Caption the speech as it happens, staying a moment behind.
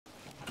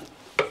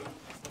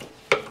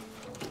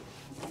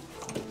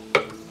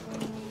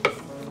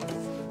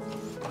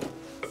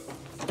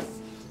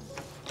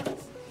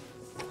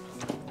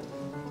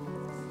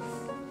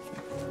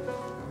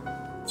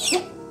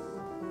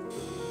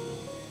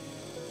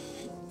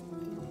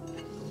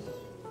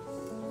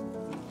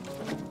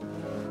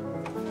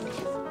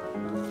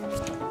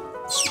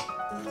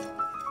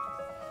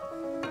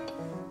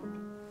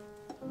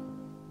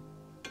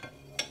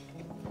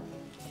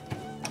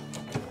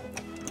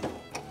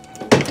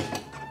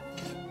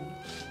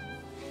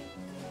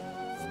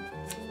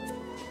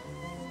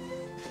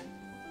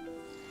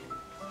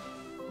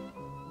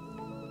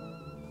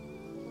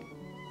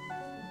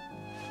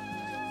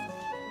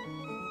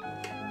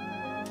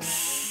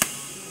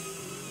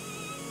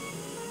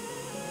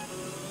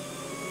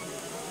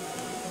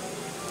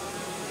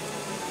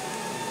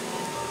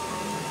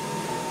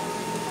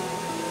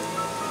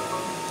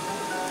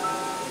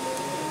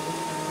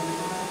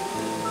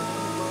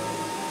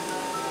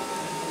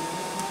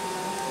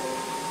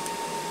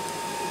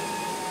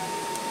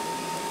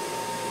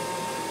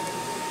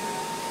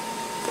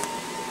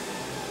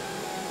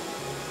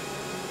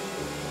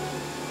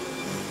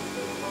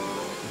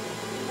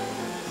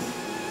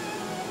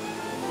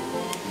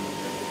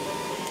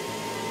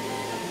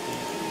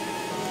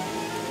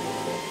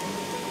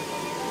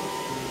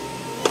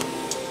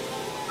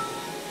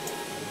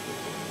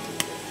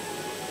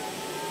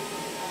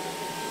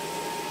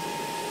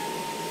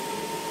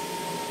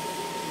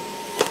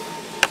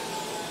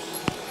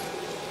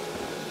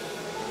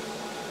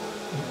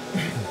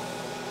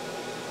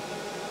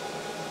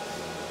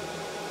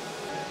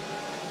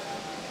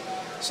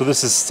So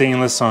this is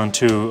stainless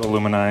onto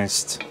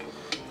aluminized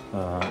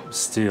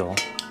steel,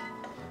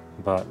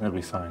 but it'll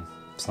be fine.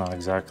 It's not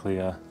exactly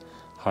a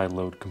high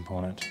load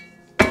component.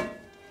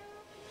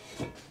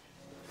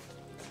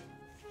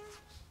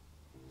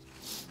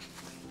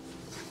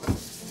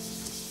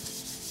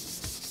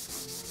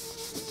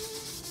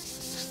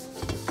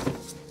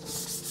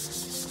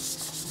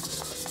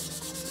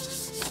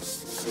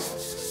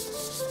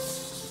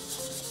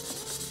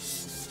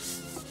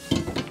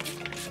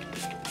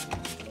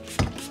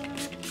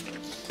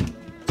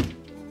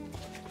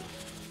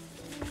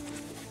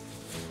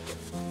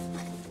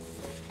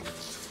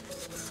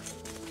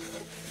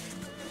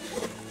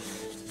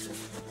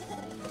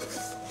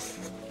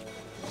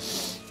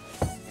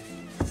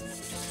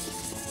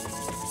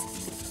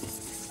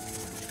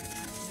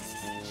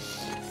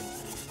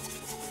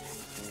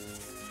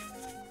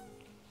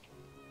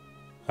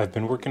 I've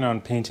been working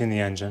on painting the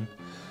engine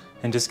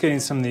and just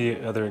getting some of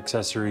the other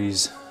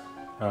accessories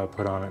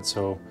put on it.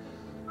 So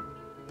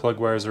plug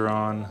wires are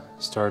on,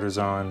 starter's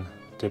on,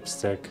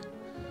 dipstick.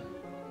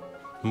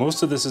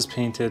 Most of this is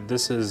painted.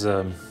 This is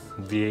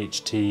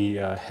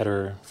VHT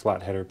header,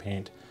 flat header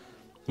paint.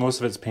 Most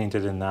of it's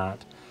painted in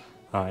that.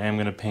 I am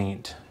going to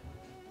paint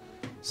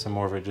some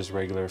more of it just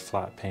regular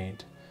flat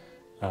paint,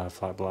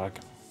 flat black.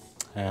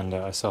 And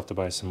I still have to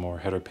buy some more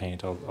header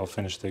paint. I'll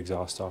finish the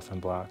exhaust off in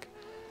black.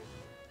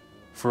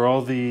 For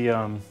all the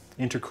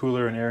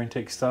intercooler and air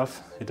intake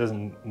stuff, it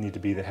doesn't need to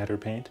be the header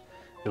paint.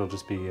 It'll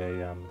just be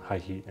a high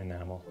heat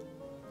enamel.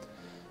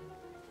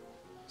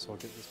 So I'll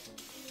get this.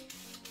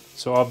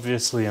 So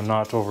obviously I'm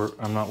not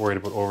worried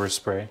about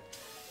overspray,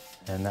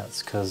 and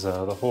that's because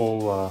the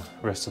whole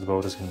rest of the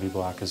boat is going to be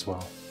black as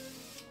well.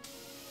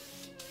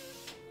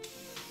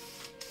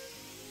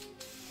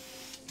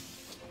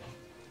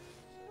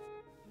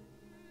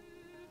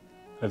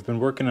 I've been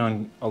working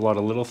on a lot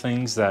of little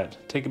things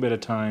that take a bit of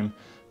time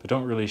but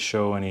don't really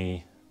show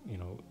any,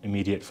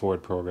 immediate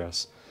forward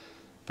progress.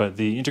 But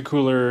the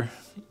intercooler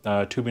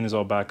tubing is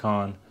all back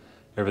on.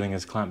 Everything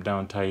is clamped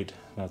down tight.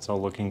 That's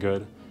all looking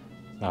good.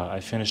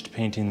 I finished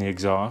painting the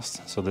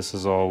exhaust, so this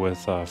is all with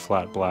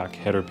flat black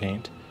header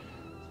paint,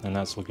 and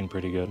that's looking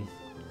pretty good.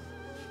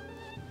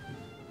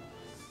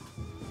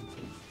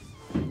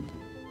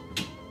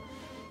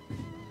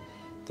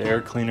 The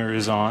air cleaner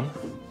is on.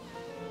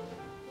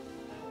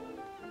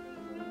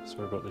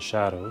 Sorry about the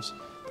shadows.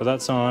 But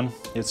that's on,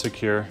 it's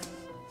secure,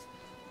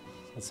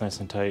 it's nice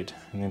and tight,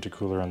 and the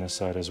intercooler on this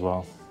side as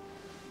well.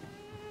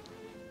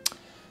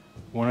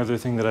 One other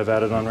thing that I've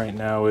added on right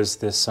now is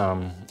this,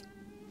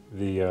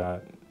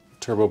 the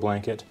turbo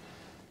blanket.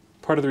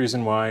 Part of the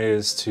reason why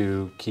is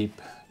to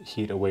keep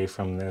heat away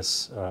from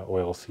this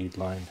oil feed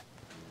line.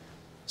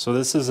 So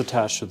this is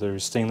attached to the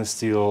stainless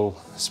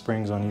steel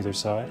springs on either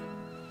side.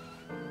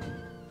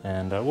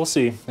 And we'll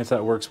see if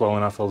that works well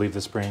enough. I'll leave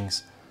the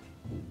springs.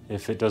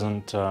 If it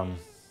doesn't,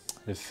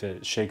 if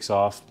it shakes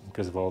off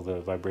because of all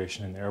the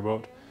vibration in the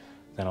airboat,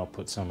 then I'll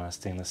put some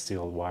stainless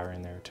steel wire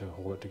in there to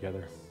hold it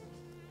together.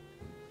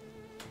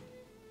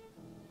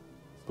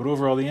 But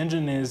overall, the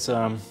engine is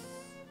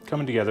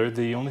coming together.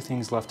 The only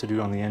things left to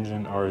do on the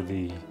engine are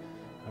the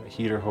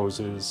heater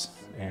hoses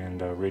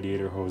and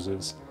radiator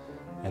hoses,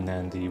 and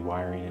then the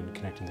wiring and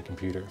connecting the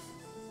computer.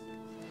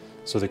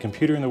 So the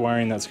computer and the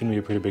wiring, that's going to be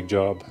a pretty big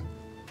job,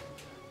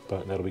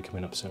 but that'll be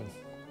coming up soon.